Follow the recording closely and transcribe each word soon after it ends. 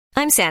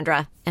I'm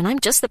Sandra, and I'm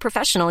just the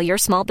professional your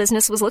small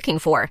business was looking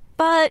for.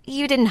 But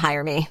you didn't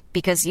hire me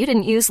because you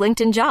didn't use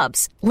LinkedIn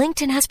Jobs.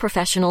 LinkedIn has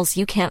professionals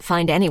you can't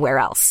find anywhere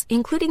else,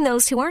 including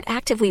those who aren't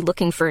actively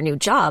looking for a new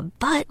job,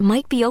 but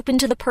might be open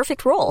to the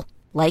perfect role,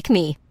 like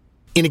me.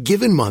 In a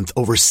given month,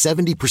 over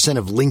 70%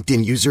 of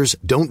LinkedIn users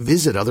don't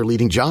visit other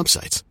leading job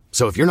sites.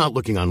 So if you're not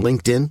looking on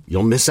LinkedIn,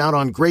 you'll miss out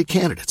on great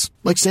candidates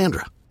like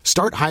Sandra.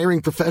 Start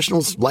hiring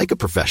professionals like a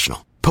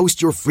professional.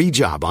 Post your free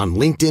job on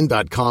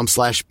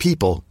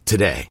linkedin.com/people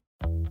today.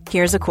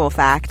 Here's a cool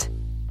fact.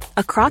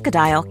 A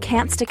crocodile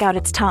can't stick out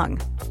its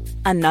tongue.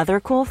 Another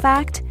cool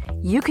fact,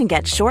 you can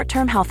get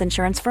short-term health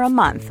insurance for a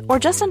month or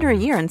just under a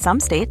year in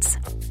some states.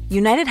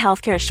 United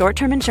Healthcare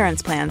short-term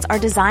insurance plans are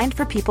designed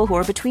for people who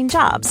are between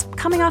jobs,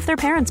 coming off their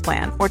parents'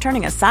 plan, or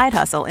turning a side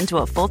hustle into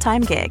a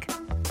full-time gig.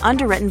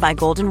 Underwritten by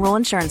Golden Rule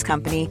Insurance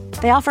Company,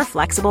 they offer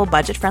flexible,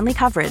 budget-friendly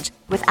coverage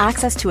with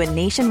access to a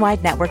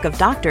nationwide network of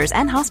doctors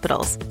and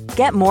hospitals.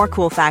 Get more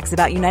cool facts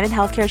about United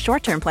Healthcare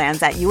short-term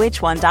plans at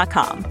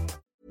uh1.com.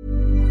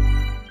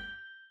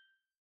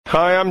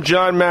 Hi, I'm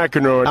John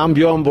McEnroe. I'm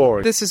Bjorn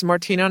Borg. This is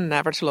Martina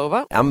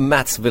Navratilova. I'm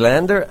Mats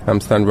Wilander.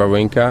 I'm Stan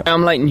Wawrinka.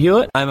 I'm Leighton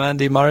Hewitt. I'm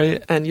Andy Murray.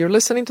 And you're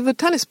listening to the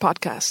Tennis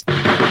Podcast.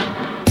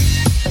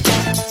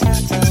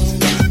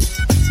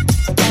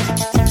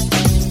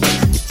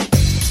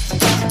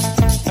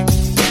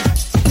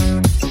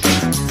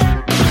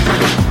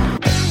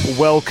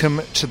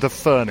 Welcome to the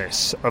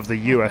furnace of the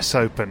US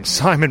Open.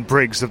 Simon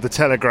Briggs of The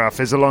Telegraph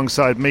is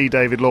alongside me,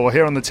 David Law,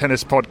 here on the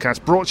Tennis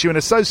Podcast, brought to you in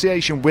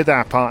association with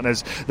our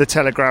partners, The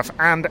Telegraph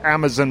and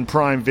Amazon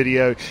Prime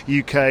Video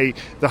UK,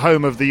 the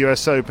home of the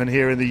US Open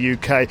here in the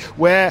UK,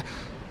 where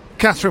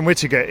Catherine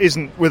Whittaker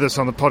isn't with us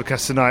on the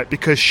podcast tonight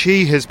because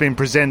she has been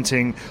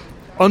presenting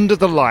under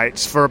the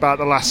lights for about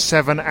the last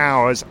 7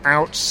 hours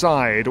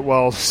outside,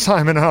 while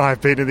Simon and I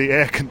have been in the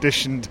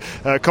air-conditioned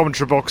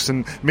commentary box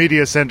and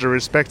media centre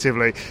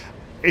respectively.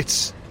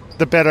 It's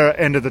the better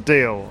end of the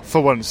deal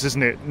for once,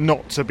 isn't it,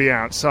 not to be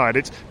outside.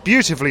 It's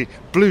beautifully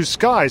blue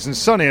skies and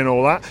sunny and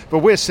all that, but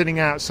we're sitting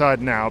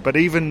outside now. But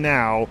even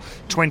now,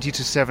 20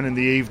 to 7 in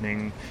the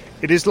evening,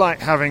 it is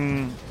like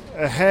having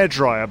a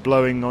hairdryer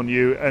blowing on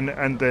you,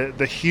 and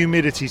the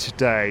humidity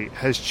today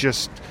has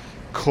just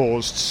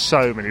caused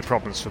so many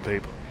problems for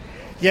people.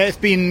 Yeah, it's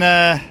been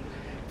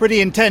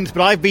pretty intense,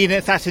 but I've been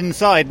sat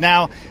inside.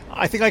 Now,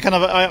 I think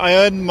I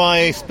earned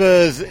my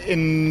spurs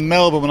in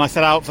Melbourne when I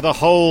set out for the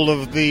whole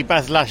of the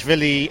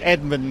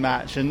Basilashvili-Edmund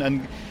match,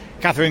 and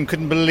Catherine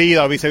couldn't believe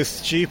I'd be so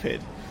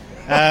stupid.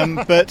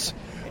 But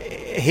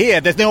here,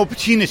 there's no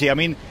opportunity. I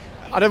mean,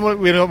 we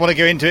don't want to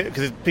go into it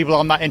because people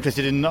aren't that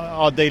interested in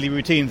our daily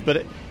routines,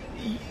 but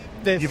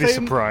you'd be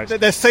surprised.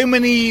 There's so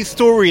many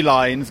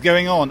storylines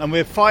going on, and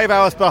we're 5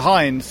 hours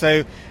behind.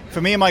 So for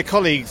me and my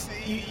colleagues,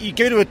 you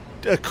go to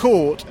a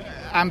court,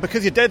 and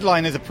because your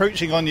deadline is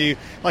approaching on you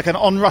like an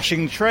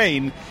onrushing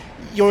train,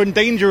 you're in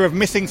danger of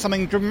missing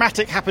something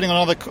dramatic happening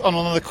on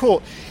another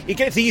court. It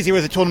gets easier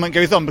as the tournament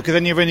goes on because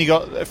then you've only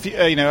got a few,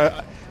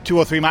 2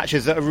 or 3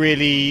 matches that are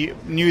really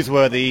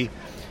newsworthy.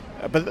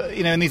 But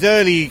in these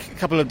early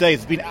couple of days,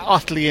 it's been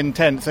utterly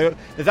intense. So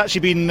there's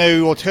actually been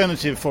no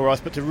alternative for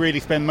us but to really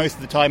spend most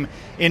of the time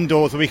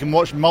indoors, where we can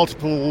watch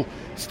multiple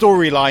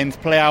storylines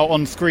play out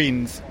on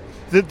screens.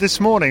 This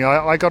morning,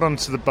 I got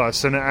onto the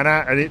bus and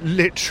it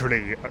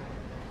literally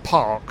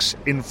parks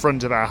in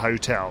front of our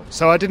hotel.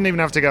 So I didn't even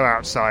have to go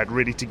outside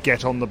really to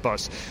get on the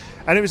bus.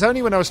 And it was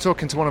only when I was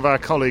talking to one of our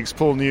colleagues,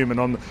 Paul Newman,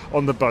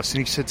 on the bus, and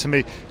he said to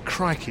me,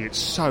 "Crikey, it's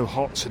so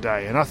hot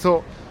today." And I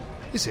thought,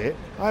 is it?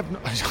 I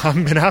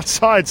haven't been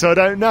outside, so I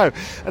don't know.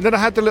 And then I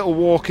had the little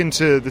walk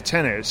into the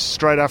tennis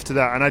straight after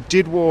that, and I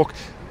did walk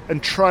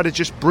and try to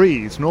just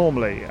breathe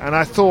normally. And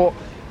I thought,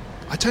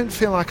 I don't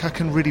feel like I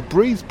can really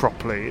breathe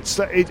properly.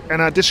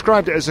 And I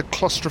described it as a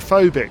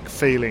claustrophobic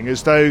feeling,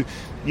 as though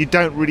you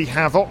don't really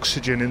have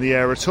oxygen in the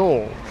air at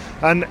all.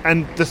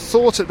 And the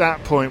thought at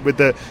that point, with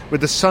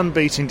the sun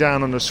beating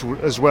down on us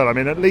as well, I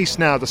mean, at least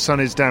now the sun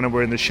is down and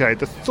we're in the shade,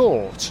 the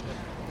thought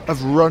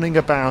of running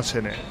about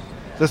in it,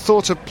 the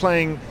thought of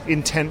playing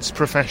intense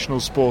professional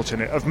sport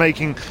in it, of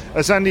making,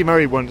 as Andy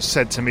Murray once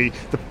said to me,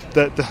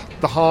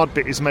 the hard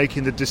bit is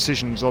making the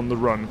decisions on the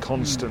run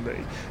constantly.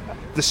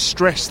 The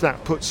stress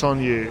that puts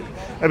on you.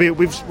 I mean,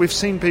 we've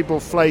seen people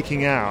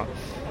flaking out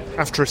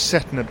after a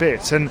set and a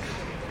bit, and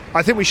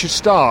I think we should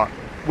start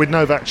with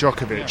Novak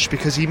Djokovic,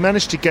 because he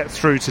managed to get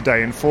through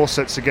today in 4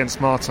 sets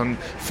against Martin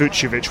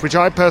Fucsovics, which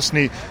I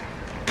personally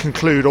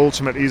conclude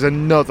ultimately is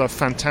another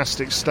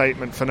fantastic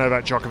statement for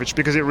Novak Djokovic,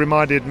 because it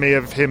reminded me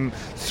of him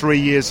 3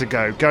 years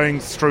ago, going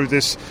through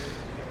this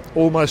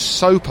almost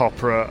soap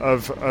opera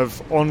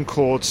of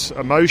on-court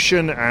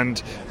emotion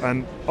and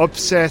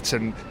upset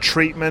and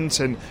treatment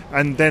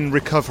and then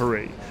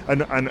recovery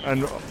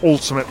and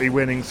ultimately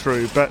winning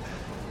through. But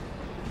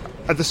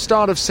at the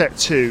start of set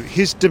 2,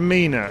 his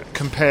demeanour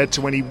compared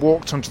to when he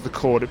walked onto the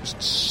court, it was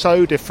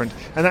so different,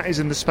 and that is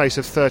in the space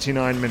of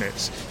 39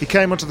 minutes. He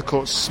came onto the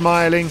court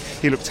smiling,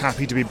 he looked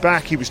happy to be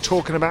back, he was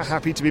talking about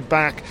happy to be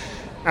back.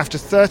 After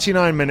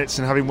 39 minutes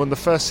and having won the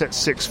first set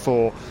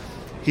 6-4,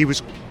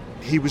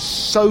 he was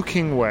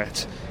soaking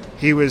wet.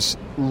 He was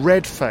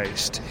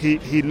red-faced.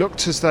 He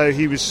looked as though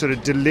he was sort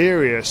of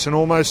delirious and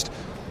almost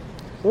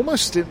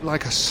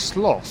like a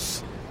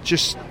sloth,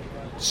 just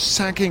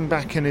sagging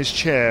back in his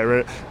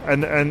chair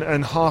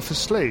and half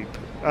asleep.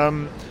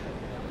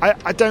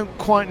 I don't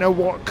quite know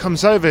what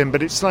comes over him,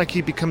 but it's like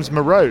he becomes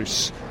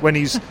morose when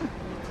he's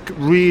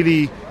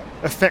really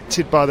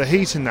affected by the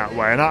heat in that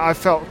way, and I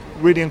felt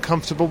really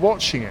uncomfortable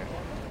watching it.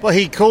 Well,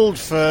 he called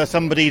for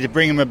somebody to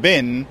bring him a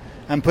bin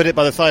and put it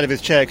by the side of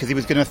his chair because he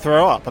was going to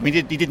throw up. I mean,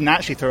 he didn't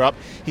actually throw up.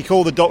 He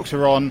called the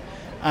doctor on,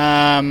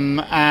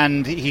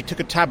 and he took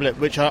a tablet,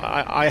 which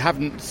I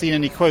haven't seen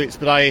any quotes,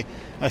 but I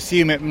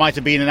assume it might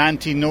have been an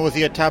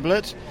anti-nausea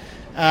tablet.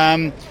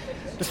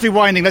 Just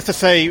rewinding, let's just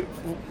say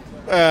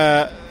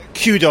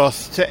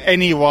kudos to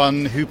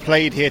anyone who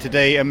played here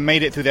today and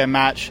made it through their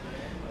match.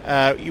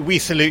 We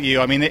salute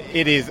you. I mean,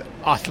 it is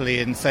utterly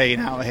insane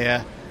out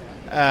here.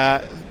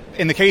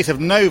 In the case of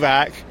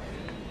Novak,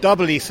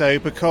 doubly so,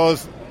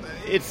 because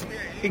it's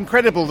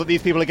incredible that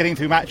these people are getting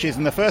through matches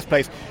in the first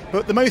place.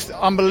 But the most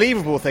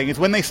unbelievable thing is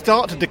when they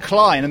start to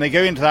decline and they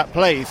go into that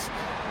place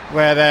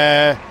where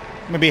they're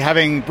maybe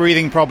having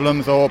breathing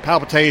problems or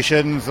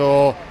palpitations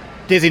or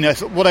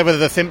dizziness, whatever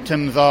the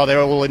symptoms are,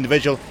 they're all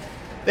individual.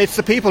 It's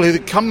the people who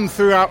come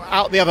through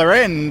out the other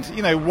end,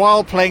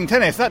 while playing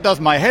tennis. That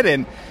does my head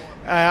in.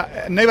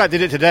 Novak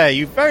did it today.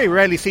 You very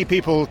rarely see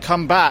people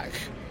come back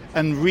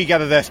and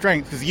regather their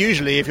strength, because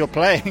usually if you're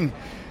playing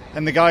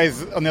and the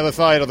guy's on the other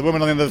side or the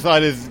woman on the other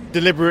side is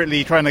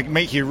deliberately trying to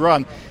make you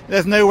run,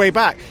 there's no way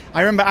back.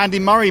 I remember Andy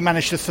Murray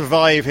managed to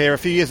survive here a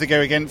few years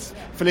ago against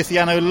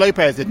Feliciano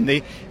Lopez, didn't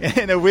he?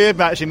 In a weird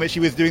match in which he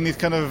was doing these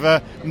kind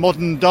of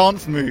modern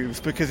dance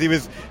moves, because he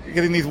was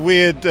getting these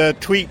weird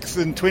tweaks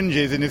and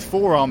twinges in his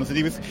forearms, and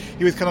he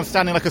was kind of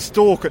standing like a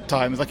stork at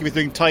times, like he was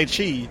doing Tai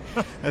Chi,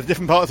 as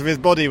different parts of his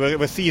body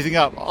were seizing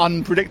up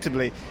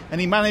unpredictably, and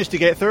he managed to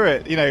get through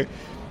it,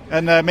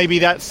 And maybe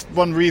that's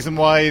one reason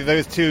why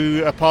those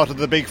two are part of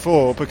the Big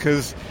Four,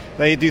 because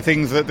they do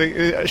things that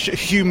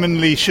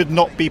humanly should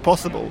not be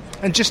possible.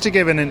 And just to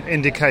give an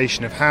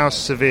indication of how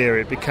severe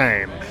it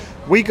became,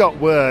 we got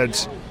word,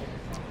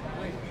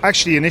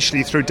 actually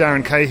initially through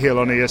Darren Cahill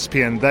on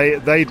ESPN,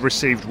 they'd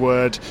received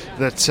word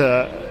that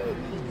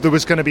there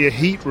was going to be a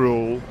heat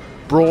rule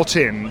brought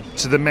in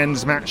to the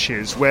men's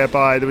matches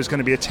whereby there was going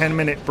to be a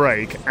 10-minute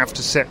break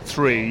after set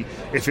 3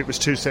 if it was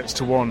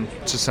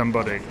 2-1 to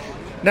somebody.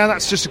 Now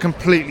that's just a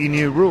completely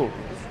new rule.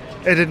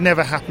 It had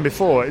never happened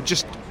before. It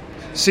just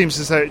seems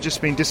as though it's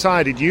just been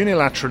decided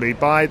unilaterally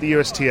by the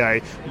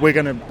USTA. We're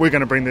going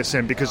to bring this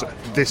in because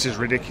this is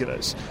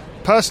ridiculous.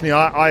 Personally,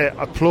 I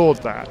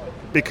applaud that,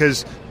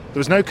 because there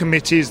was no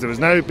committees, there was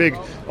no big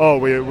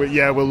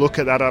we'll look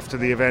at that after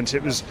the event.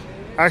 It was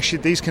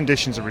actually, these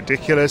conditions are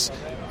ridiculous,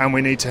 and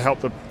we need to help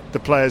the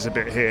players a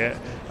bit here,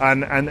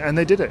 and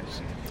they did it.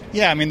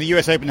 Yeah, I mean, the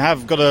US Open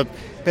have got a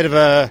bit of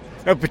a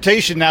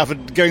reputation now for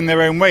going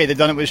their own way. They've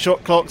done it with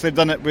shot clocks, they've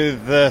done it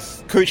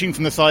with coaching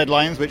from the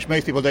sidelines, which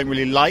most people don't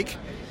really like.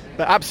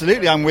 But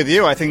absolutely, I'm with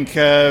you. I think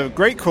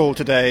great call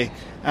today.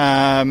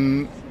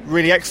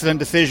 Really excellent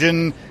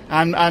decision,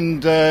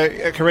 and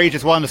a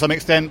courageous one to some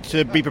extent,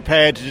 to be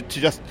prepared to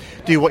just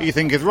do what you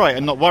think is right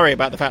and not worry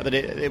about the fact that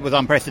it was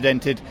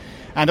unprecedented.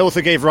 And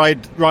also gave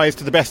rise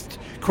to the best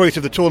quote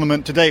of the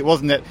tournament to date,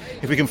 wasn't it?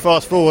 If we can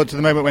fast forward to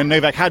the moment when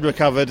Novak had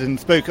recovered and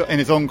spoke in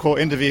his on-court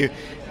interview,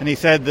 and he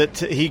said that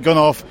he'd gone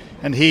off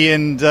and he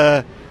and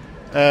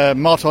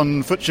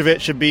Marton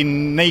Fucsovics had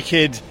been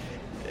naked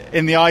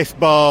in the ice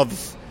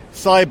baths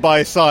side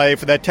by side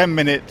for their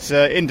 10-minute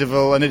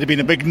interval, and it had been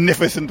a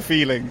magnificent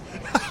feeling.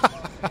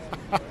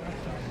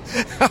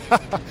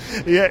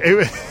 Yeah,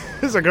 it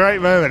was a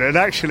great moment, and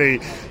actually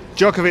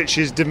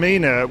Djokovic's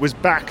demeanour was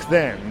back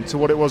then to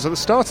what it was at the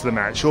start of the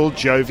match, all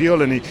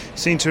jovial, and he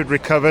seemed to have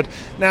recovered.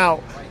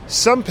 Now,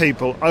 some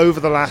people over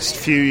the last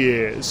few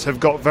years have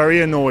got very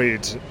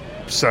annoyed,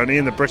 certainly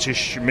in the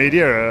British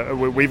media.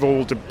 We've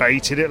all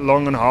debated it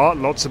long and hard.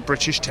 Lots of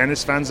British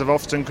tennis fans have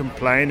often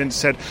complained and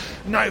said,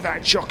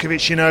 Novak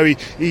Djokovic,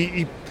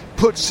 he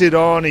puts it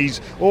on,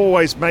 he's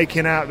always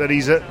making out that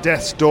he's at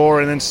death's door,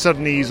 and then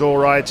suddenly he's all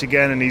right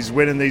again and he's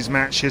winning these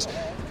matches.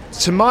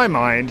 To my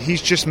mind,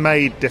 he's just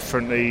made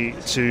differently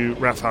to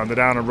Rafael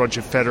Nadal and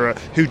Roger Federer,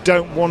 who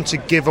don't want to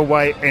give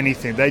away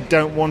anything. They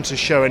don't want to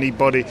show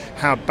anybody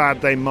how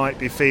bad they might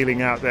be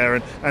feeling out there,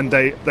 and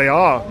they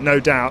are, no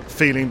doubt,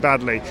 feeling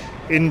badly.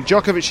 In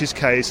Djokovic's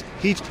case,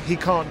 he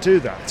can't do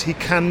that. He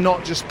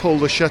cannot just pull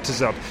the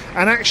shutters up.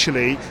 And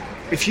actually,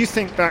 if you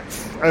think back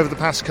over the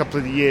past couple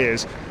of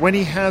years, when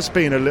he has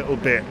been a little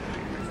bit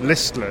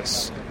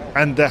listless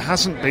and there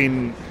hasn't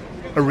been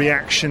a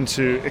reaction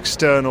to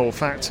external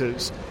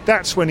factors,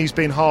 that's when he's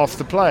been half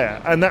the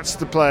player, and that's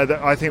the player that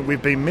I think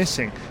we've been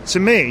missing. To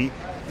me,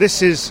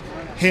 this is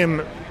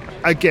him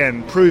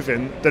again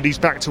proving that he's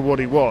back to what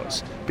he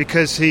was,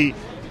 because he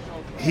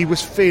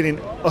was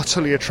feeling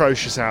utterly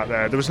atrocious out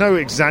there. There was no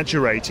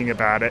exaggerating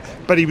about it,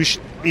 but he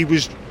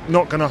was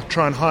not going to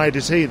try and hide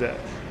it either,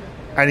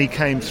 and he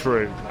came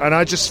through. And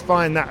I just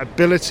find that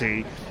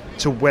ability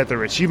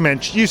weather it.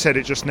 You said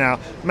it just now.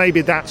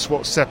 Maybe that's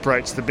what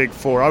separates the big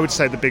four. I would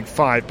say the big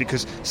five,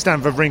 because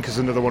Stan Wawrinka's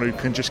another one who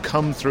can just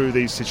come through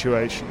these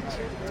situations.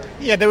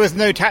 Yeah, there was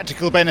no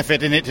tactical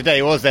benefit in it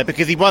today, was there?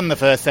 Because he won the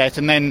first set,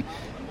 and then,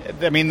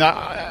 I mean,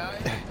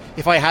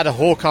 if I had a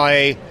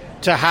Hawkeye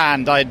to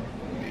hand, I'd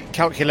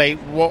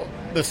calculate what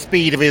the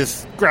speed of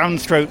his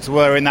ground strokes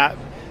were in that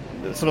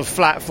sort of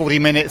flat 40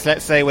 minutes,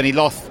 let's say, when he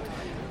lost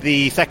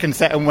the second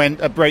set and went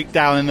a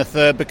breakdown in the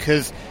third,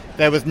 because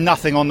there was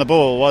nothing on the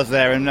ball, was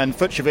there? And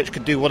Fucsovics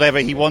could do whatever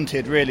he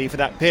wanted, really, for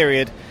that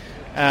period,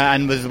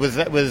 and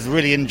was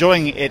really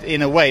enjoying it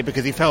in a way,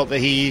 because he felt that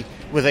he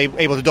was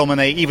able to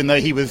dominate, even though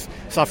he was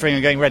suffering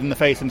and going red in the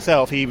face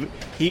himself. The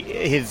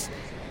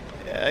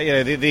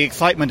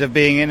excitement of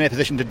being in a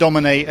position to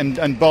dominate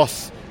and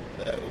boss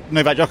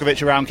Novak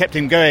Djokovic around kept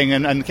him going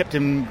and kept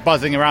him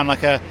buzzing around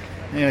like a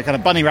kind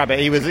of bunny rabbit.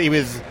 He was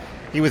a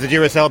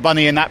Duracell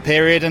bunny in that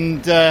period,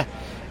 and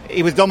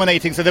he was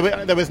dominating. So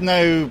there was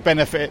no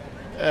benefit.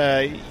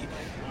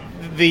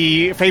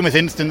 The famous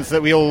instance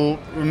that we all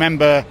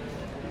remember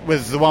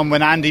was the one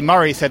when Andy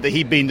Murray said that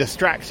he'd been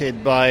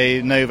distracted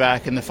by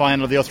Novak in the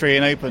final of the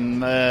Australian Open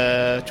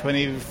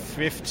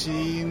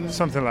 2015,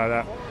 something like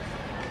that.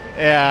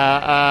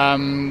 Yeah,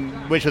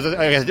 which was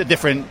a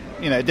different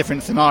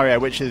scenario,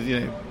 which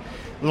is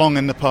long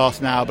in the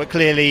past now. But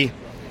clearly,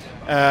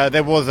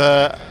 there was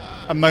a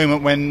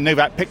moment when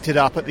Novak picked it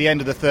up at the end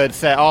of the third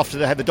set after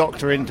they had the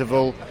doctor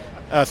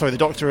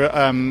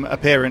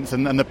appearance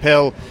and the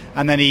pill,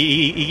 and then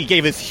he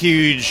gave us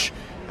huge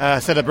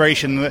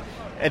celebration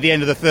at the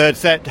end of the third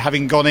set,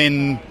 having gone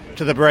in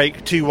to the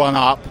break 2-1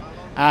 up,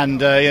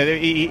 and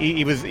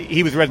he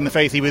was red in the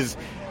face.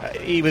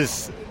 He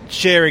was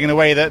cheering in a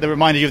way that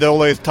reminded you of all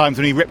those times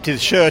when he ripped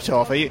his shirt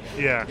off. I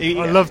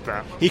loved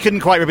that. He couldn't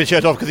quite rip his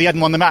shirt off because he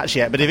hadn't won the match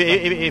yet, but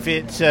if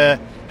it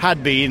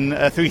had been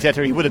a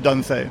three-setter, he would have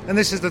done so. And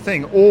this is the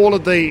thing, all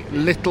of the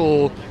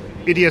little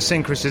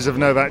idiosyncrasies of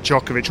Novak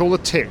Djokovic, all the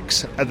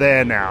tics are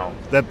there now.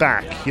 They're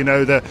back.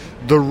 The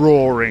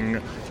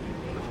roaring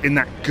in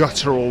that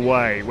guttural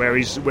way where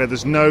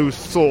there's no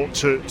thought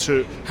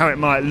to how it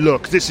might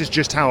look. This is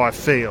just how I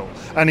feel.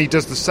 And he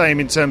does the same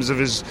in terms of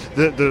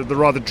the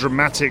rather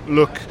dramatic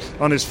look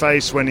on his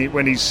face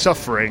when he's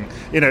suffering.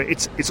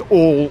 It's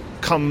all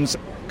comes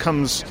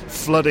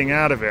flooding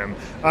out of him.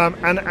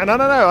 And I don't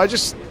know,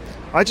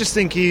 I just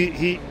think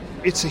he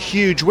it's a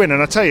huge win,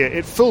 and I tell you,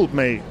 it fooled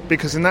me,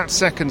 because in that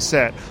second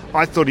set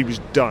I thought he was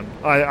done.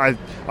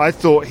 I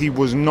thought he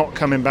was not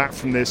coming back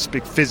from this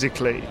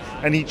physically,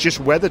 and he just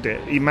weathered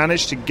it. He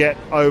managed to get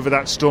over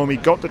that storm. He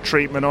got the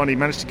treatment on. He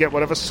managed to get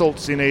whatever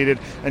salts he needed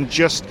and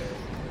just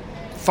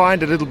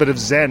find a little bit of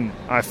zen,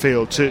 I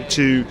feel,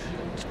 to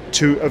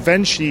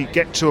eventually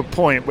get to a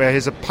point where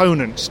his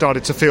opponent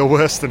started to feel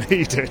worse than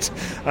he did,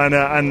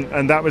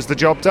 and that was the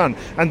job done.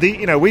 And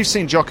we've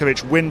seen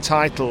Djokovic win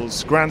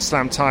titles, Grand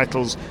Slam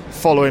titles,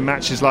 following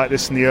matches like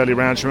this in the early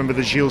rounds. Remember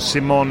the Gilles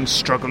Simon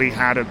struggle he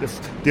had at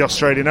the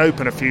Australian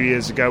Open a few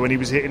years ago when he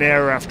was hitting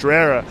error after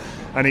error,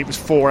 and it was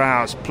 4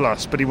 hours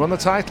plus, but he won the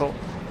title.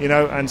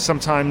 And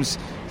sometimes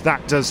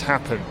that does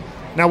happen.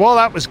 Now, while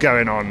that was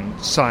going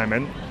on,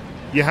 Simon,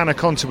 Johanna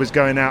Konta was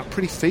going out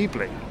pretty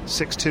feebly,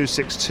 6-2,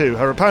 6-2.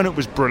 Her opponent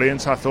was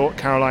brilliant, I thought,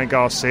 Caroline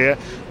Garcia,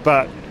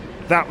 but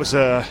that was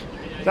a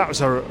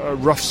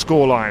rough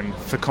scoreline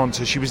for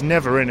Konta. She was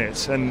never in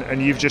it, and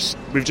we've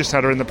just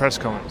had her in the press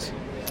conference.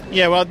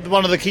 Yeah, well,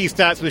 one of the key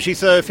stats was she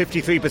served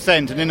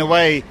 53%, and in a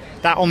way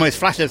that almost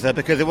flatters her,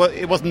 because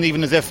it wasn't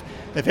even as if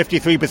the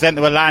 53%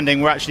 that were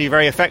landing were actually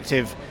very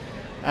effective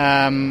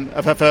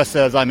of her first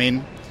serves, I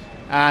mean.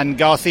 And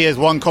Garcia's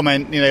one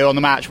comment, on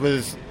the match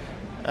was,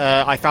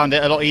 I found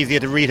it a lot easier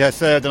to read her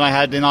serve than I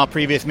had in our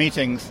previous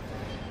meetings.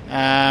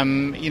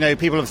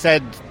 People have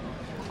said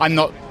I'm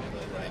not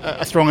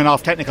a strong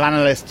enough technical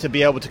analyst to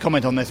be able to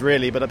comment on this,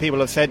 really, but people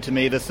have said to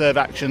me the serve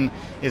action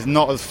is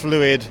not as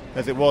fluid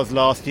as it was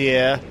last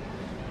year.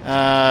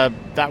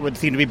 That would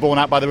seem to be borne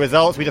out by the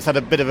results. We just had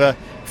a bit of a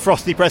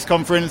frosty press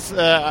conference.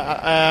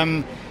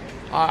 I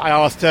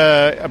asked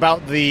her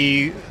about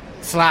the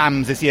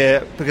slams this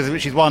year,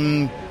 because she's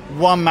won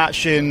one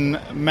match in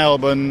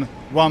Melbourne,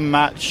 one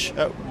match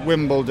at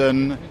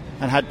Wimbledon,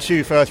 and had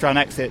 2 first-round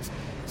exits.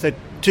 So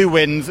 2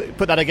 wins,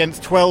 put that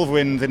against 12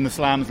 wins in the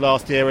slams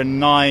last year and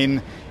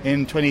 9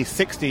 in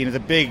 2016 is a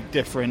big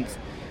difference.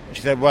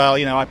 She said, well,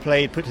 I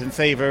played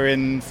Putintseva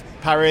in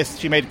Paris,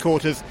 she made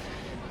quarters.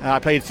 I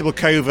played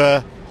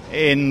Sibylkova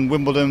in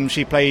Wimbledon,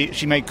 she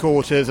made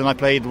quarters, and I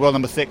played world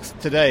number 6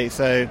 today.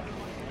 So,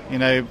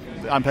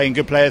 I'm playing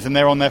good players and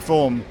they're on their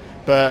form.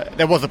 But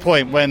there was a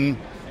point when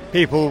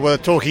people were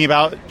talking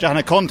about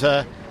Johanna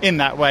Konta in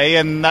that way,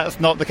 and that's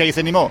not the case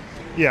anymore.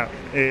 Yeah,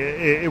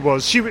 it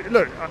was.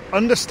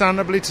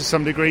 Understandably, to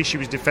some degree, she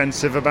was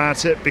defensive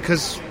about it,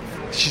 because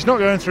she's not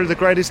going through the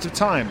greatest of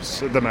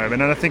times at the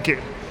moment, and I think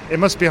it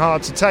must be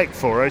hard to take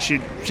for her. She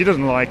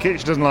doesn't like it.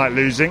 She doesn't like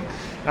losing.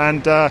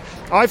 And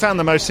I found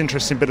the most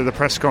interesting bit of the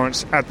press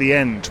conference at the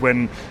end,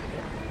 when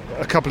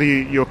a couple of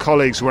your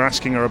colleagues were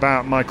asking her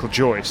about Michael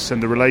Joyce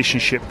and the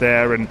relationship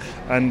there, and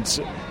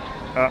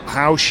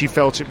how she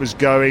felt it was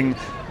going,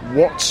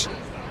 what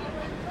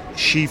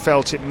she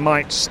felt it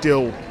might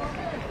still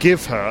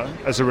give her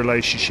as a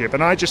relationship.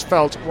 And I just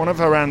felt one of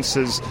her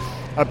answers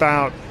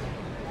about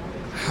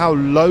how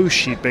low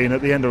she'd been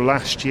at the end of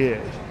last year,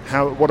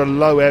 what a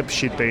low ebb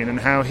she'd been, and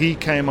how he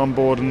came on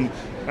board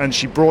and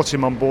she brought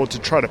him on board to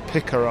try to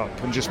pick her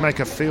up and just make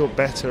her feel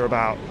better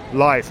about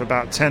life,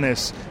 about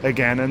tennis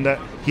again, and that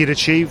he'd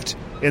achieved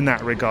in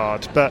that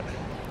regard. But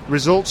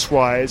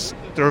results-wise,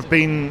 there have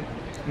been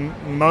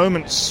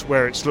moments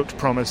where it's looked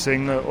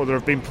promising, or there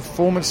have been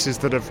performances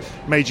that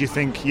have made you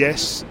think,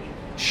 yes,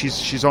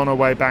 she's on her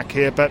way back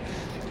here. But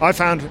I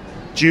found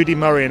Judy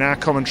Murray in our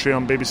commentary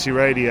on BBC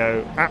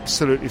Radio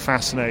absolutely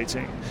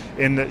fascinating,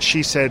 in that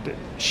she said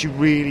she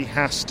really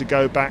has to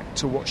go back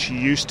to what she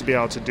used to be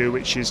able to do,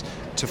 which is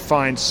to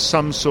find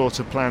some sort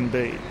of plan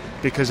B,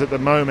 because at the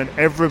moment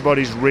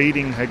everybody's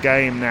reading her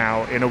game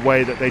now in a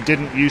way that they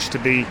didn't used to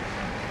be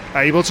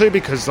able to,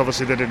 because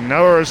obviously they didn't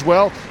know her as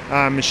well.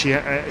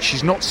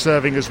 She's not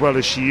serving as well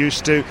as she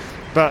used to,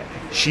 but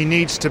she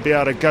needs to be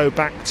able to go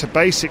back to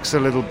basics a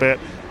little bit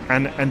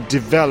and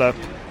develop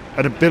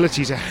an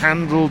ability to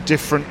handle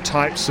different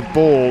types of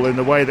ball in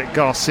the way that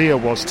Garcia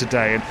was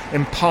today, and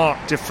impart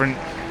different,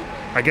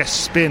 I guess,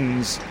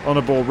 spins on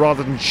a ball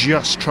rather than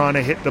just trying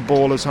to hit the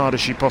ball as hard as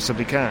she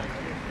possibly can.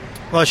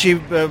 Well, she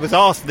was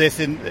asked this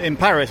in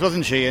Paris,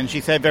 wasn't she? And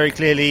she said very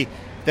clearly,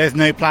 there's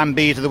no plan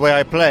B to the way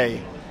I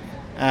play.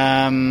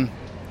 I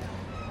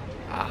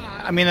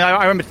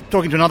remember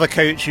talking to another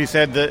coach who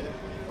said that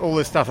all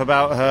this stuff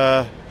about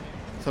her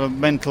sort of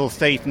mental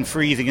state and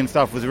freezing and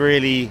stuff was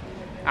really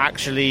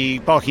actually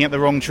barking up the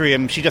wrong tree,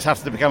 and she just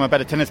has to become a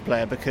better tennis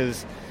player,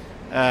 because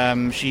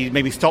she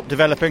maybe stopped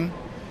developing.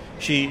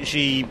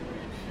 She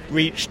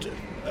reached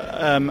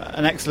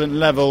an excellent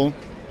level,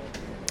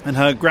 and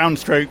her ground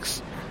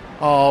strokes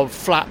are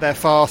flat, they're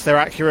fast, they're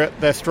accurate,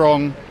 they're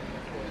strong,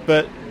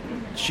 but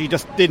she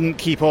just didn't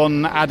keep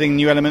on adding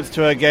new elements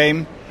to her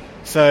game.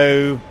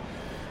 So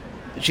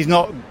she's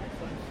not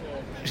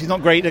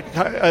great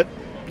at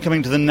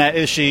coming to the net,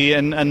 is she?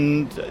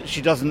 And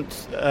she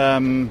doesn't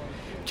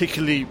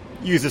particularly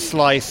use a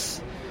slice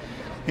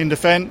in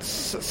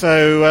defence.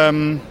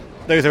 So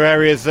those are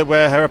areas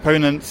where her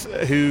opponents,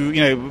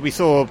 who, we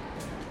saw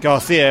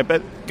Garcia,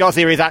 but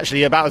Garcia is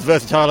actually about as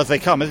versatile as they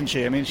come, isn't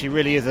she? I mean, she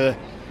really is a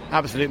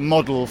absolute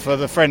model for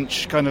the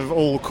French kind of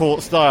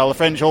all-court style. The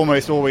French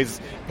almost always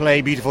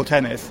play beautiful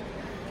tennis.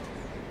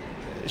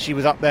 She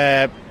was up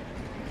there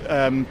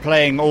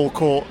playing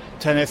all-court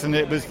tennis, and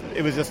it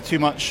was just too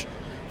much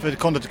for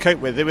Konta to cope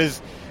with. It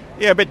was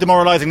a bit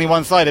demoralisingly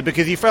one-sided,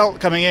 because you felt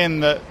coming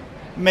in that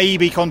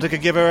maybe Konta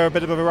could give her a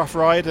bit of a rough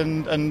ride,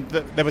 and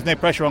that there was no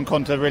pressure on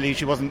Konta, really.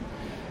 She wasn't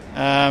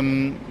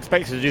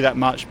expected to do that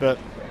much, but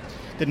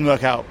didn't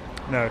work out.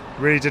 No,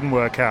 really didn't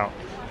work out.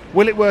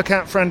 Will it work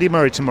out for Andy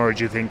Murray tomorrow,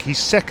 do you think? He's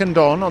second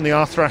on the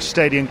Arthur Ashe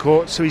Stadium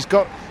court, so he's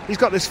got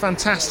this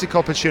fantastic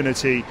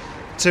opportunity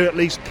to at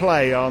least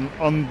play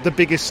on the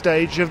biggest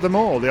stage of them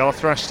all, the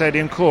Arthur Ashe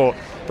Stadium court.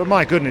 But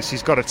my goodness,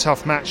 he's got a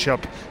tough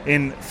matchup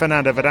in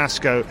Fernando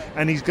Verdasco,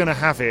 and he's going to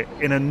have it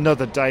in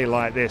another day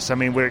like this. I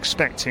mean, we're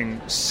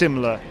expecting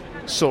similar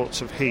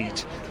sorts of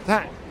heat.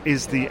 That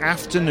is the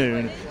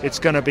afternoon. It's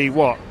going to be,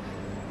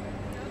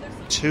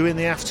 2 in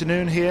the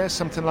afternoon here,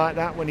 something like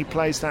that, when he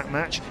plays that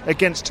match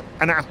against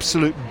an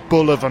absolute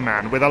bull of a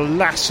man with a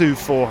lasso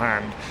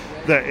forehand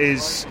that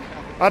is,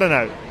 I don't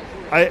know.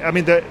 I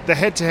mean, the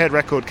head-to-head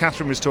record,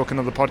 Catherine was talking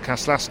on the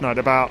podcast last night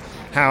about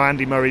how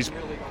Andy Murray's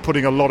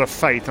putting a lot of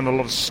faith and a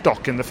lot of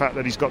stock in the fact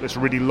that he's got this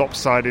really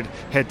lopsided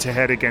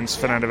head-to-head against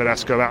Fernando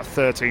Verdasco, about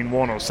 13-1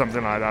 or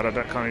something like that. I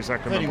can't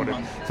exactly remember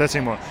what it is.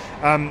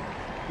 13-1.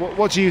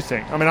 What do you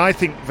think? I mean, I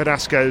think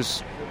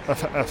Verdasco's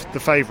the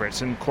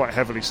favourite, and quite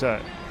heavily so.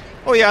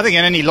 Oh yeah, I think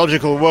in any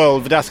logical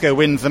world, Verdasco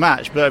wins the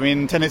match, but I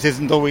mean, tennis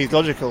isn't always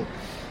logical.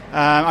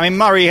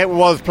 Murray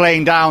was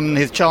playing down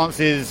his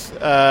chances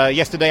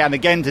yesterday and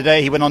again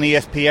today. He went on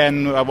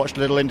ESPN. I watched a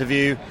little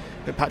interview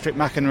with Patrick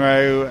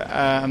McEnroe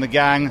and the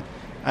gang,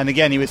 and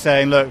again he was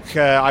saying, "Look,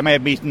 I may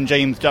have beaten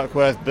James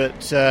Duckworth,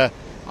 but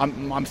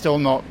I'm still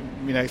not,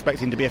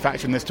 expecting to be a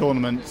factor in this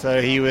tournament."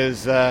 So he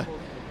was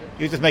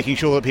just making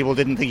sure that people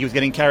didn't think he was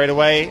getting carried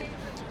away.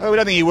 Oh, I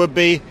don't think he would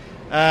be.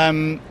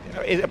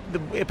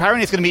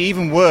 Apparently it's going to be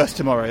even worse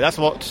tomorrow. That's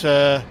what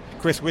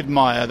Chris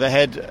Widmeyer, the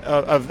head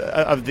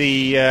of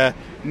the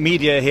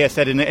media here,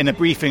 said in a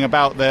briefing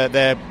about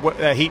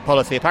their heat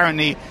policy.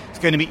 Apparently it's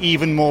going to be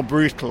even more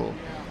brutal.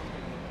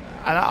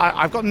 And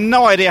I've got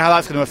no idea how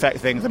that's going to affect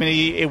things. I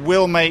mean, it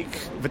will make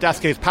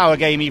Verdasco's power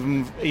game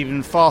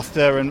even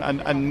faster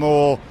and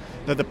more.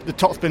 The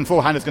topspin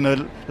forehand is going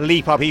to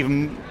leap up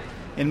even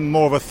in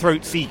more of a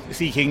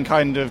throat-seeking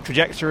kind of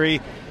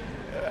trajectory.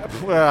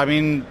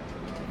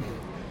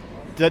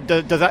 Is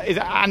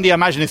Andy, I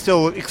imagine, is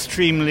still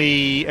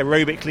extremely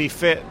aerobically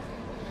fit,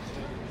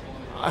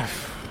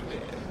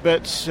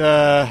 but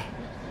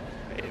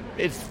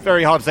it's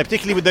very hard to say,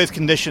 particularly with those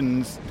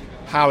conditions,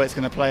 how it's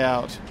going to play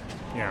out.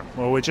 Yeah,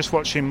 well, we're just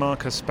watching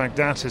Marcus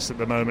Baghdatis at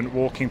the moment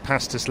walking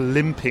past us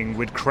limping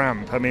with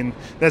cramp. I mean,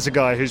 there's a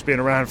guy who's been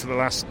around for the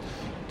last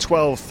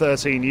 12,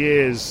 13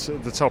 years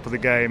at the top of the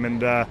game,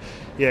 and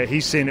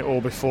he's seen it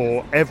all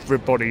before.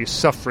 Everybody's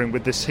suffering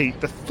with this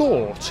heat. The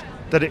thought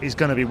that it is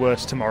going to be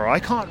worse tomorrow, I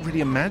can't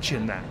really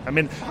imagine that. I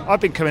mean, I've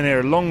been coming here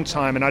a long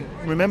time, and I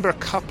remember a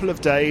couple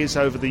of days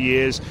over the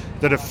years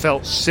that have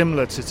felt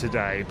similar to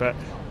today, but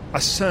I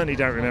certainly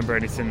don't remember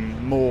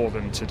anything more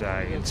than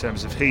today in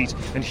terms of heat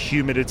and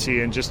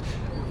humidity and just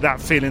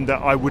that feeling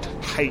that I would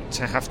hate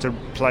to have to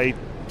play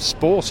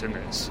sport in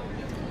this.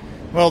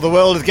 Well, the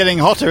world is getting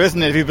hotter,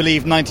 isn't it, if you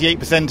believe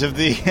 98% of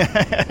the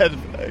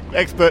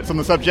experts on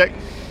the subject.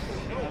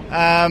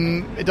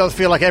 It does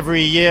feel like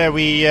every year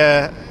we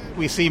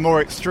see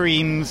more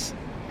extremes.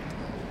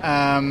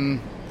 In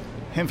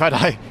fact,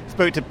 I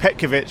spoke to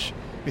Petkovic.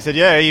 He said,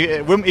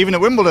 even at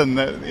Wimbledon,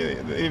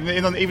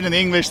 even in the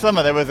English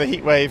summer, there was a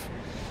heat wave.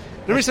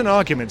 There is an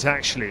argument,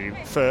 actually,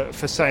 for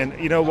saying,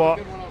 you know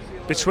what,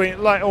 between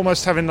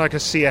almost having like a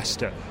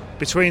siesta.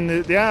 Between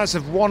the hours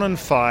of 1 and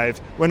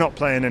 5, we're not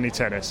playing any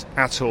tennis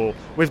at all.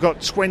 We've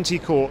got 20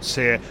 courts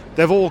here.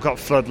 They've all got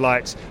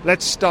floodlights.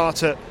 Let's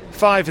start at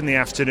 5 in the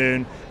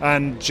afternoon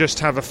and just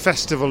have a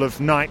festival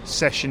of night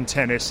session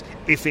tennis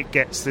if it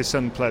gets this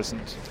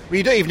unpleasant. Well,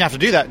 you don't even have to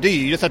do that, do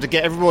you? You just have to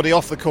get everybody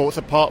off the courts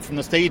apart from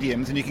the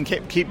stadiums, and you can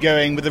keep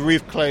going with the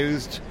roof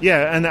closed.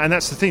 Yeah, and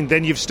that's the thing.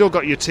 Then you've still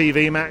got your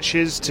TV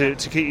matches to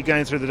keep you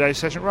going through the day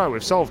session. Right,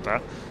 we've solved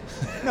that.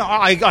 No,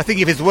 I think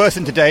if it's worse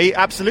than today,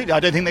 absolutely, I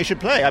don't think they should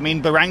play. I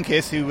mean,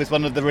 Berankis, who was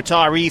one of the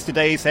retirees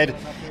today, said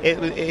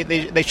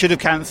they should have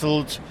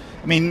cancelled.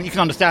 I mean, you can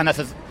understand that's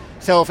a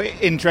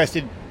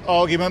self-interested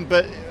argument,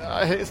 but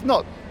it's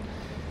not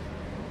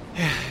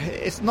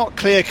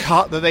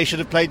clear-cut that they should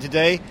have played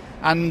today.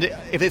 And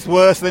if it's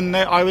worse, then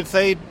I would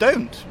say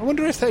don't. I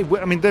wonder if they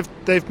will. I mean,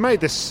 they've made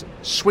this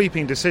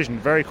sweeping decision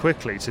very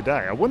quickly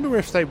today. I wonder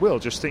if they will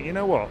just think, you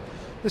know what,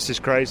 this is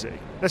crazy.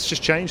 Let's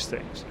just change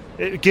things.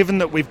 Given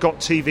that we've got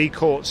TV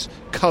courts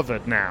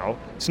covered now,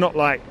 it's not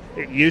like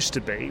it used to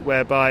be,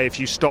 whereby if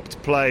you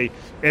stopped play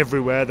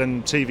everywhere,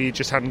 then TV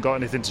just hadn't got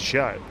anything to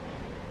show.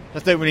 I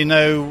don't really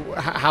know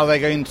how they're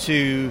going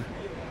to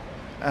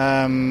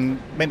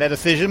make their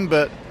decision,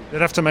 but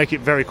they'd have to make it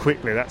very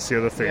quickly, that's the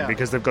other thing,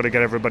 because they've got to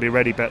get everybody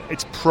ready, but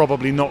it's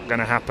probably not going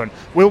to happen.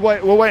 We'll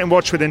wait and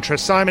watch with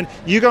interest. Simon,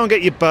 you go and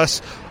get your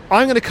bus.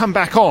 I'm going to come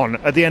back on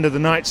at the end of the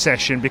night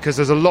session because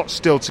there's a lot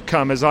still to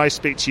come. As I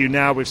speak to you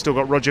now, we've still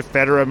got Roger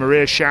Federer,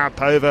 Maria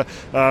Sharapova,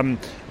 and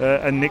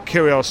Nick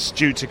Kyrgios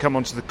due to come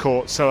onto the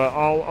court. So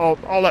I'll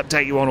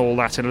update you on all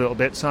that in a little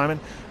bit,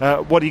 Simon.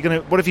 What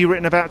have you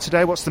written about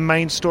today? What's the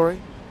main story?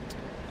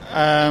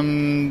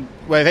 Well,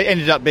 they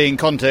ended up being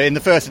Conte. In the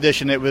first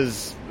edition, it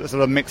was a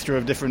sort of mixture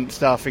of different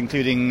stuff,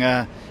 including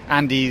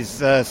Andy's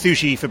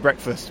sushi for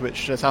breakfast,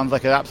 which sounds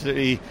like an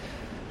absolutely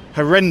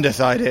horrendous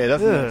idea,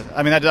 doesn't it?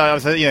 I mean, I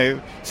was,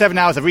 7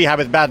 hours of rehab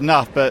is bad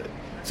enough, but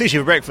sushi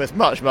for breakfast,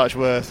 much, much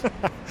worse.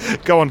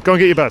 Go and get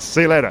your bus.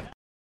 See you later.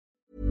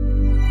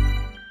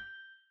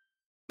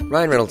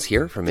 Ryan Reynolds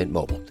here from Mint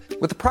Mobile.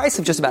 With the price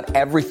of just about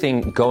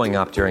everything going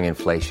up during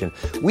inflation,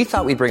 we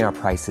thought we'd bring our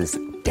prices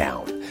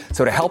down.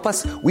 So to help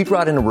us, we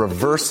brought in a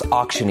reverse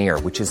auctioneer,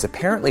 which is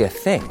apparently a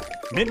thing.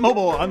 Mint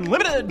Mobile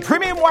Unlimited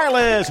Premium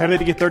Wireless. How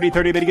to get 30,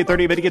 30, bit to get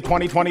 30, bit to get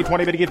 20, 20,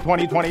 20, bit to get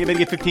 20, 20, bit to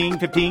get 15,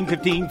 15,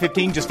 15,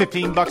 15, just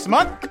 $15 a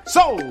month?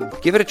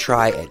 Sold! Give it a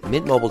try at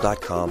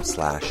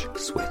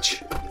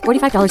mintmobile.com/switch.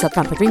 $45 up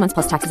front for 3 months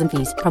plus taxes and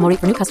fees. Promo rate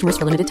for new customers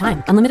for limited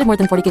time. Unlimited more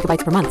than 40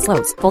 gigabytes per month.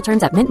 Slows full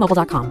terms at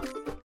mintmobile.com.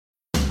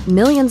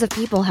 Millions of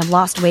people have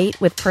lost weight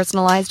with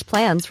personalized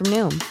plans from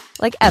Noom.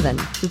 Like Evan,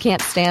 who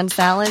can't stand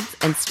salads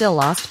and still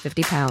lost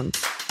 50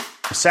 pounds.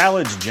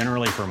 Salads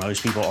generally for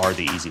most people are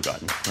the easy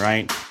button,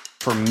 right?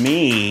 For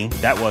me,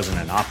 that wasn't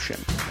an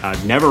option.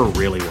 I never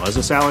really was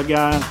a salad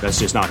guy. That's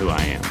just not who I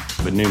am.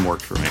 But Noom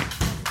worked for me.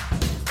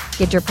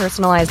 Get your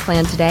personalized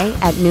plan today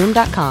at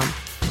Noom.com.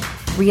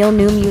 Real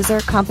Noom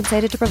user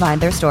compensated to provide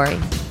their story.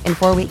 In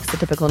 4 weeks, the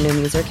typical Noom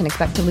user can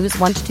expect to lose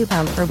 1 to 2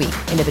 pounds per week.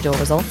 Individual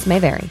results may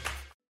vary.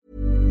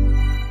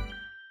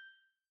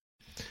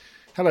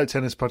 Hello,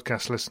 Tennis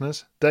Podcast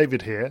listeners.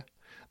 David here.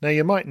 Now,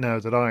 you might know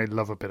that I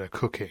love a bit of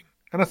cooking,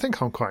 and I think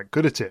I'm quite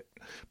good at it.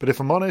 But if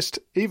I'm honest,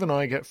 even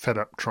I get fed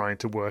up trying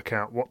to work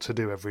out what to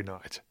do every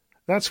night.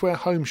 That's where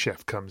Home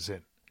Chef comes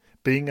in.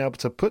 Being able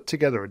to put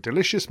together a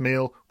delicious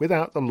meal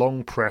without the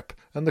long prep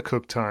and the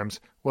cook times,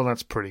 well,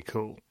 that's pretty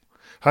cool.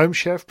 Home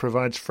Chef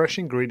provides fresh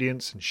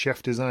ingredients and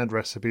chef-designed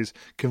recipes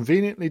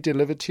conveniently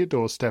delivered to your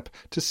doorstep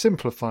to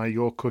simplify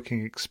your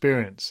cooking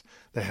experience.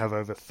 They have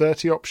over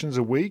 30 options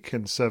a week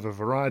and serve a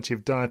variety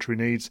of dietary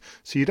needs,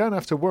 so you don't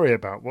have to worry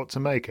about what to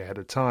make ahead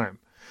of time.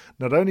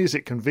 Not only is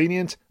it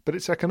convenient, but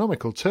it's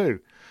economical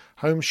too.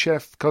 Home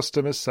Chef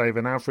customers save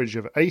an average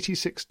of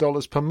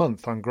 $86 per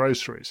month on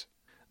groceries.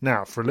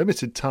 Now, for a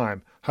limited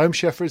time, Home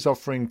Chef is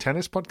offering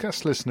Tennis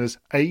Podcast listeners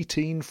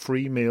 18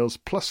 free meals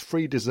plus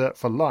free dessert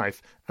for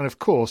life and, of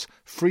course,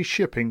 free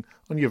shipping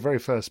on your very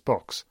first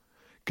box.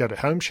 Go to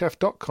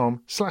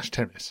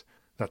homechef.com/tennis.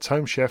 That's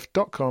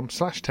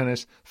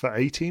homechef.com/tennis for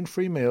 18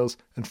 free meals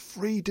and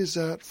free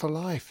dessert for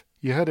life.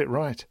 You heard it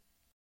right.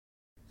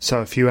 So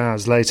a few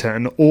hours later,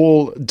 and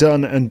all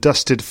done and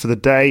dusted for the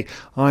day,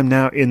 I'm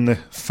now in the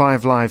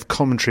 5 Live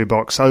commentary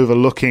box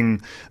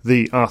overlooking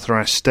the Arthur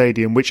Ashe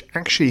Stadium, which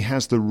actually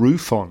has the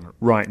roof on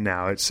right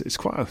now. It's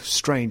quite a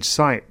strange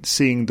sight,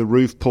 seeing the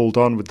roof pulled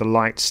on with the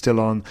lights still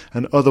on,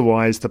 and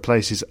otherwise the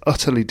place is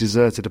utterly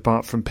deserted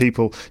apart from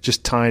people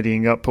just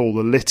tidying up all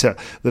the litter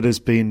that has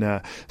been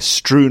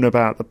strewn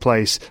about the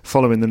place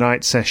following the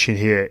night session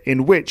here,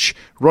 in which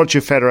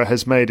Roger Federer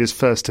has made his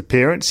first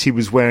appearance. He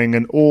was wearing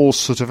an all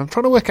sort of... I'm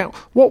trying to work out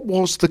what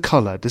was the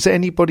colour. Does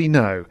anybody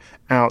know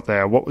out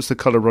there what was the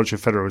colour Roger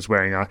Federer was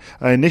wearing? I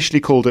initially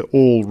called it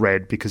all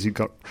red because he'd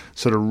got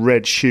sort of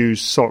red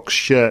shoes, socks,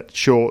 shirt,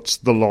 shorts,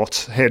 the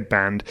lot,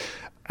 headband.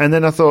 And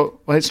then I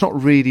thought, well, it's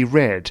not really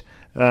red.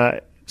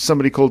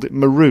 Somebody called it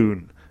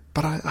maroon.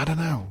 But I don't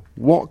know.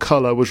 What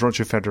colour was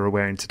Roger Federer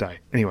wearing today?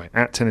 Anyway,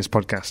 at Tennis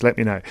Podcast, let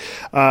me know.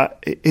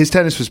 His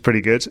tennis was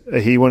pretty good.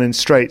 He won in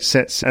straight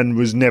sets and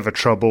was never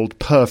troubled.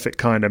 Perfect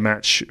kind of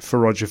match for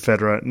Roger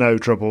Federer. No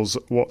troubles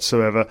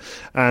whatsoever.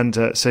 And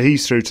so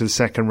he's through to the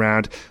second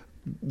round.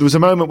 There was a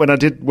moment when I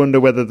did wonder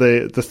whether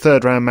the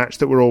third round match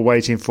that we're all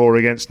waiting for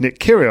against Nick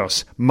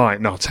Kyrgios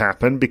might not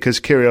happen, because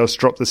Kyrgios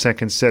dropped the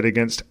second set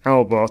against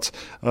Albot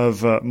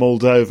of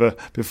Moldova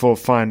before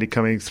finally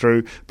coming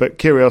through. But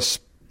Kyrgios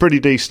pretty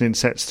decent in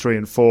sets 3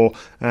 and 4,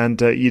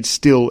 and you'd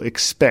still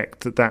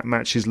expect that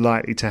match is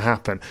likely to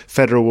happen.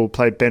 Federer will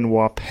play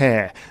Benoit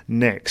Paire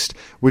next.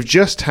 We've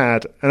just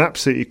had an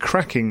absolutely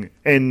cracking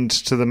end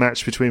to the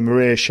match between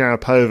Maria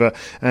Sharapova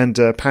and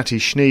Patti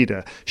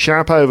Schnyder.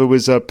 Sharapova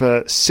was up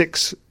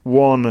 6-2,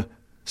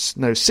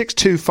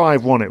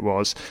 5-1 it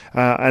was,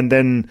 and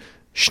then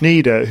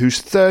Schnyder, who's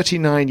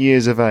 39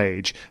 years of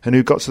age and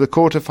who got to the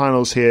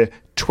quarterfinals here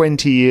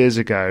 20 years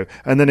ago,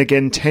 and then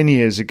again 10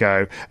 years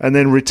ago, and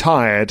then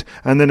retired,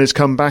 and then has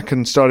come back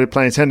and started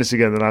playing tennis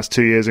again the last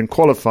 2 years and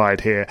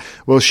qualified here.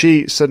 Well,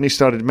 she suddenly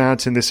started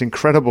mounting this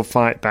incredible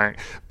fight back,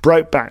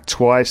 broke back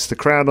twice. The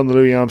crowd on the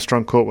Louis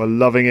Armstrong court were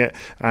loving it,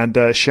 and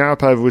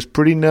Sharapova was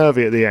pretty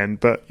nervy at the end,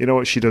 but you know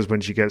what she does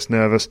when she gets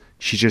nervous?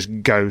 She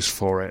just goes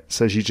for it.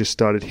 So she just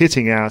started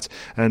hitting out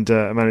and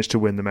managed to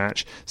win the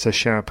match. So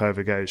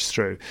Sharapova goes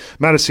through.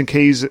 Madison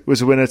Keys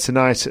was a winner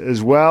tonight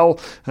as well.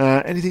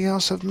 Anything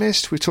else I've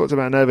missed? We talked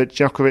about Novak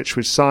Djokovic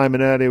with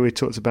Simon earlier. We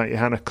talked about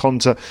Johanna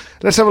Konta.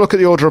 Let's have a look at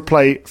the order of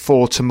play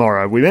for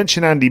tomorrow. We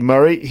mentioned Andy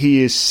Murray.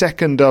 He is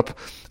second up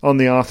on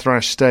the Arthur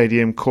Ashe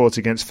Stadium court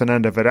against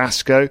Fernando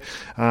Verdasco.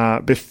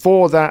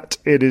 Before that,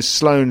 it is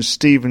Sloane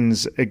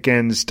Stephens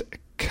against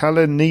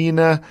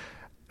Kalinina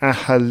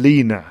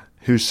Ahalina,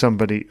 who's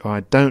somebody I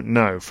don't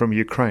know from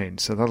Ukraine,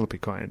 so that'll be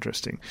quite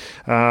interesting.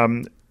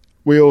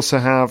 We also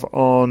have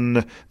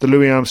on the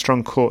Louis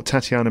Armstrong court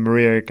Tatiana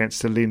Maria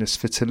against Elina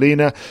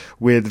Svitolina,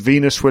 with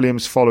Venus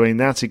Williams following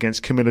that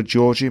against Camila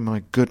Giorgi.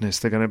 My goodness,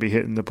 they're going to be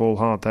hitting the ball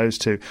hard, those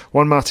two.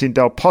 Juan Martín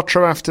del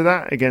Potro after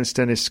that against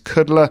Denis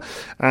Kudla,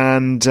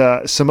 and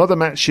some other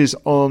matches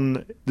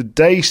on the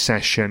day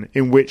session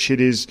in which it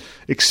is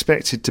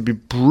expected to be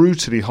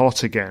brutally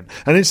hot again.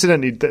 And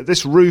incidentally,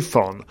 this roof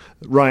on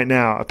right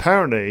now,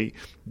 apparently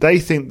they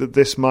think that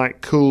this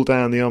might cool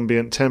down the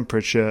ambient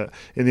temperature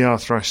in the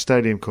Arthur Ashe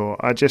Stadium court.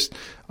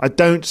 I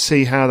don't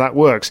see how that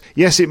works.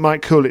 Yes, it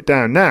might cool it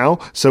down now,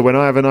 so when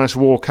I have a nice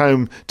walk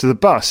home to the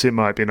bus, it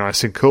might be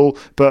nice and cool,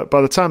 but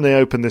by the time they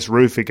open this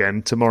roof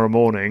again tomorrow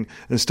morning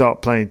and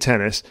start playing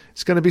tennis,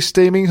 it's going to be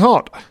steaming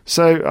hot.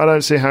 So I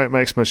don't see how it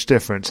makes much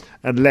difference,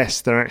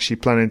 unless they're actually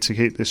planning to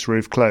keep this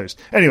roof closed.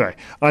 Anyway,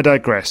 I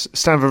digress.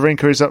 Stan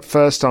Wawrinka is up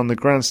first on the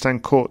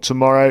grandstand court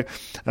tomorrow.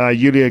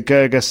 Julia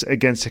Gerges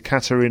against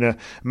Ekaterina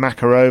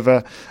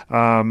Makarova.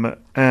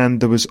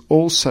 And there was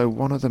also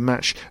one other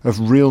match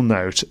of real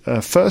note.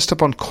 First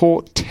up on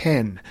court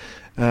 10,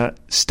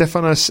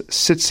 Stefanos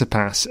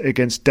Tsitsipas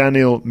against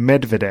Daniil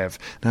Medvedev.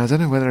 Now, I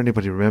don't know whether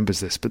anybody remembers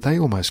this, but they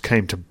almost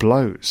came to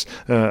blows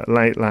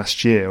late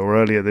last year or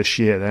earlier this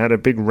year. They had a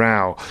big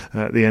row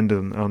at the end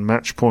on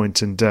match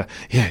point, and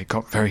it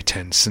got very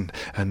tense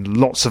and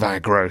lots of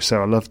aggro,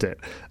 so I loved it.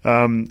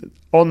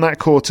 On that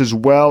court as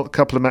well, a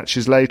couple of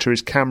matches later,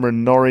 is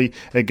Cameron Norrie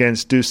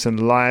against Dusan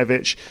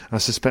Lajovic. I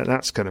suspect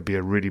that's going to be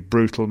a really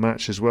brutal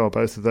match as well.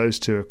 Both of those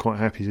two are quite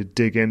happy to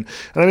dig in.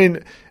 And I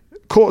mean,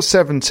 court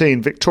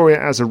 17, Victoria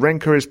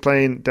Azarenka is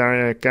playing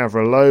Daria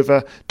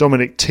Gavrilova.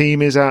 Dominic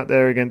Thiem is out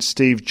there against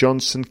Steve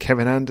Johnson.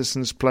 Kevin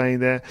Anderson's playing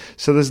there.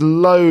 So there's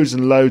loads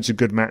and loads of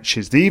good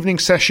matches. The evening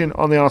session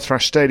on the Arthur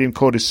Ashe Stadium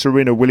court is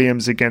Serena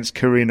Williams against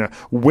Karina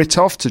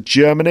Wittoff to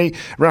Germany.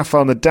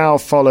 Rafael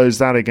Nadal follows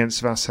that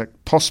against Vasek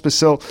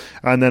Pospisil,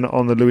 and then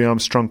on the Louis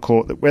Armstrong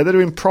Court, where they're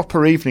doing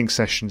proper evening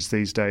sessions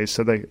these days,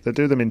 so they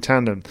do them in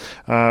tandem.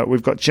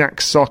 We've got Jack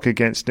Sock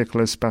against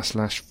Nicholas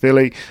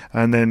Basilashvili,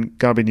 and then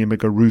Garbiñe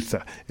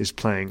Muguruza is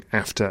playing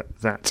after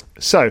that.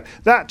 So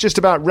that just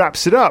about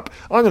wraps it up.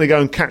 I'm going to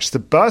go and catch the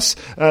bus.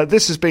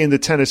 This has been the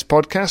Tennis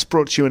Podcast,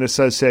 brought to you in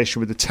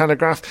association with The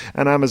Telegraph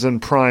and Amazon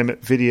Prime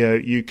Video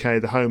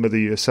UK, the home of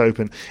the US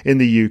Open in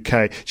the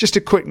UK. Just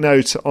a quick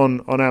note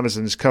on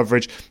Amazon's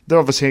coverage. They've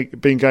obviously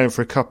been going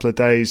for a couple of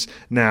days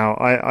now.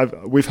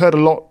 We've heard a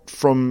lot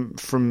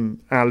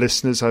from our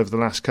listeners over the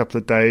last couple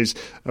of days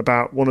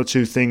about one or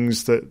two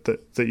things that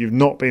you've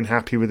not been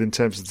happy with in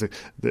terms of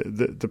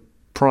the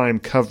Prime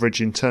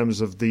coverage, in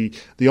terms of the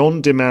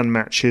on-demand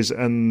matches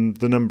and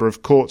the number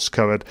of courts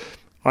covered.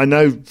 I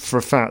know for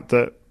a fact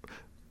that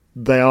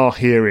they are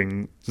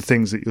hearing the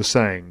things that you're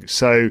saying,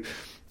 so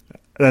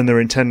then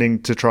they're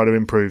intending to try to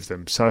improve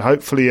them. So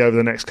hopefully over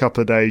the next couple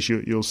of days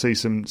you'll see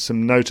some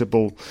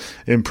notable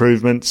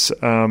improvements,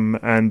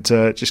 and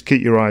just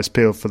keep your eyes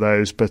peeled for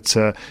those. But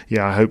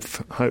I hope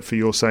for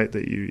your sake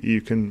that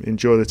you can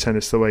enjoy the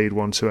tennis the way you'd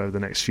want to over the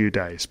next few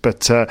days.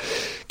 But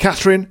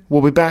Catherine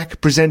will be back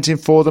presenting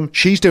for them.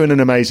 She's doing an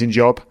amazing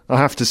job, I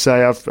have to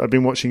say. I've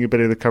been watching a bit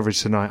of the coverage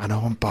tonight. I know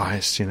I'm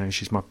biased,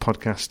 she's my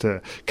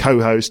podcast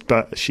co-host,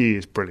 but she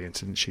is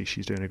brilliant, and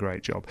she's doing a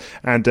great job.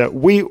 And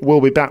we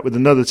will be back with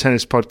another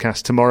tennis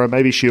podcast tomorrow.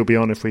 Maybe she'll be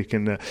on if we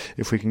can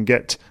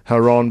get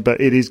her on,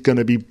 but it is going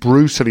to be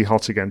brutally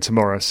hot again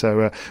tomorrow,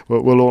 so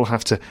we'll all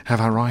have to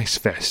have our ice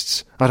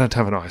vests. I don't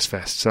have an ice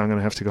vest, so I'm going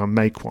to have to go and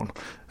make one.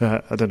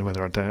 I don't know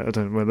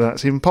whether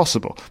that's even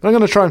possible. But I'm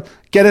going to try and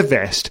get a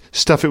vest,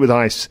 stuff it with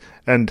ice,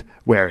 and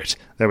wear it.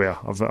 There we are.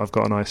 I've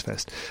got an ice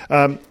vest.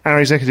 Our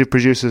executive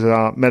producers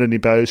are Melanie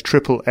Bowes,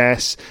 Triple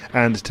S,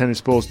 and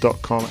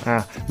tennisballs.com.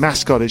 Our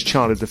mascot is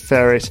Charlie the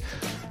Ferret.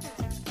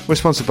 We're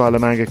sponsored by La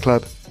Manga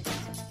Club.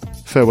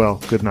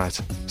 Farewell, good night.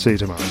 See you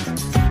tomorrow.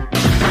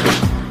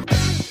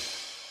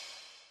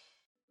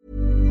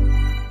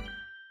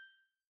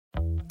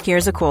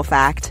 Here's a cool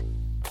fact.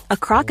 A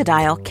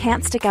crocodile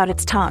can't stick out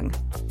its tongue.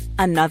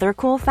 Another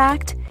cool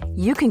fact,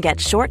 you can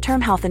get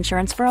short-term health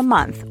insurance for a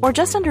month or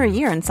just under a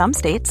year in some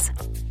states.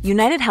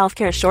 United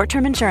Healthcare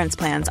short-term insurance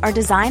plans are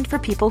designed for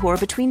people who are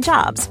between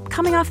jobs,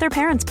 coming off their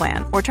parents'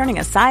 plan, or turning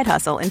a side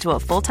hustle into a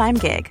full-time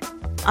gig.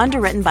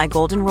 Underwritten by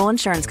Golden Rule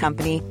Insurance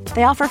Company,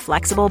 they offer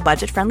flexible,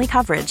 budget-friendly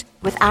coverage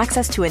with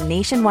access to a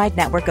nationwide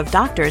network of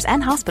doctors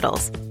and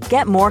hospitals.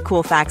 Get more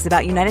cool facts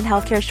about United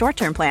Healthcare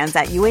short-term plans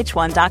at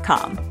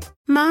uh1.com.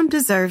 Mom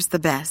deserves the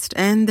best,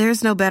 and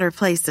there's no better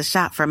place to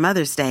shop for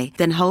Mother's Day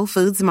than Whole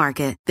Foods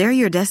Market. They're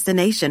your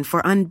destination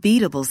for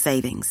unbeatable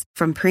savings,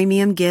 from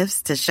premium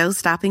gifts to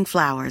show-stopping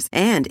flowers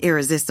and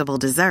irresistible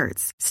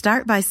desserts.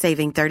 Start by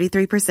saving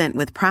 33%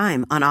 with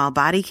Prime on all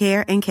body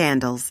care and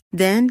candles.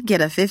 Then get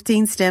a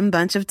 15-stem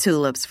bunch of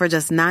tulips for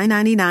just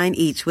 $9.99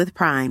 each with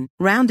Prime.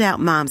 Round out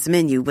Mom's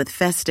menu with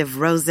festive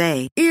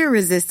rosé,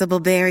 irresistible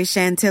berry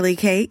chantilly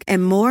cake,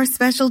 and more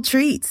special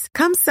treats.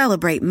 Come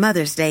celebrate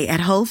Mother's Day at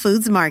Whole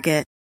Foods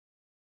Market.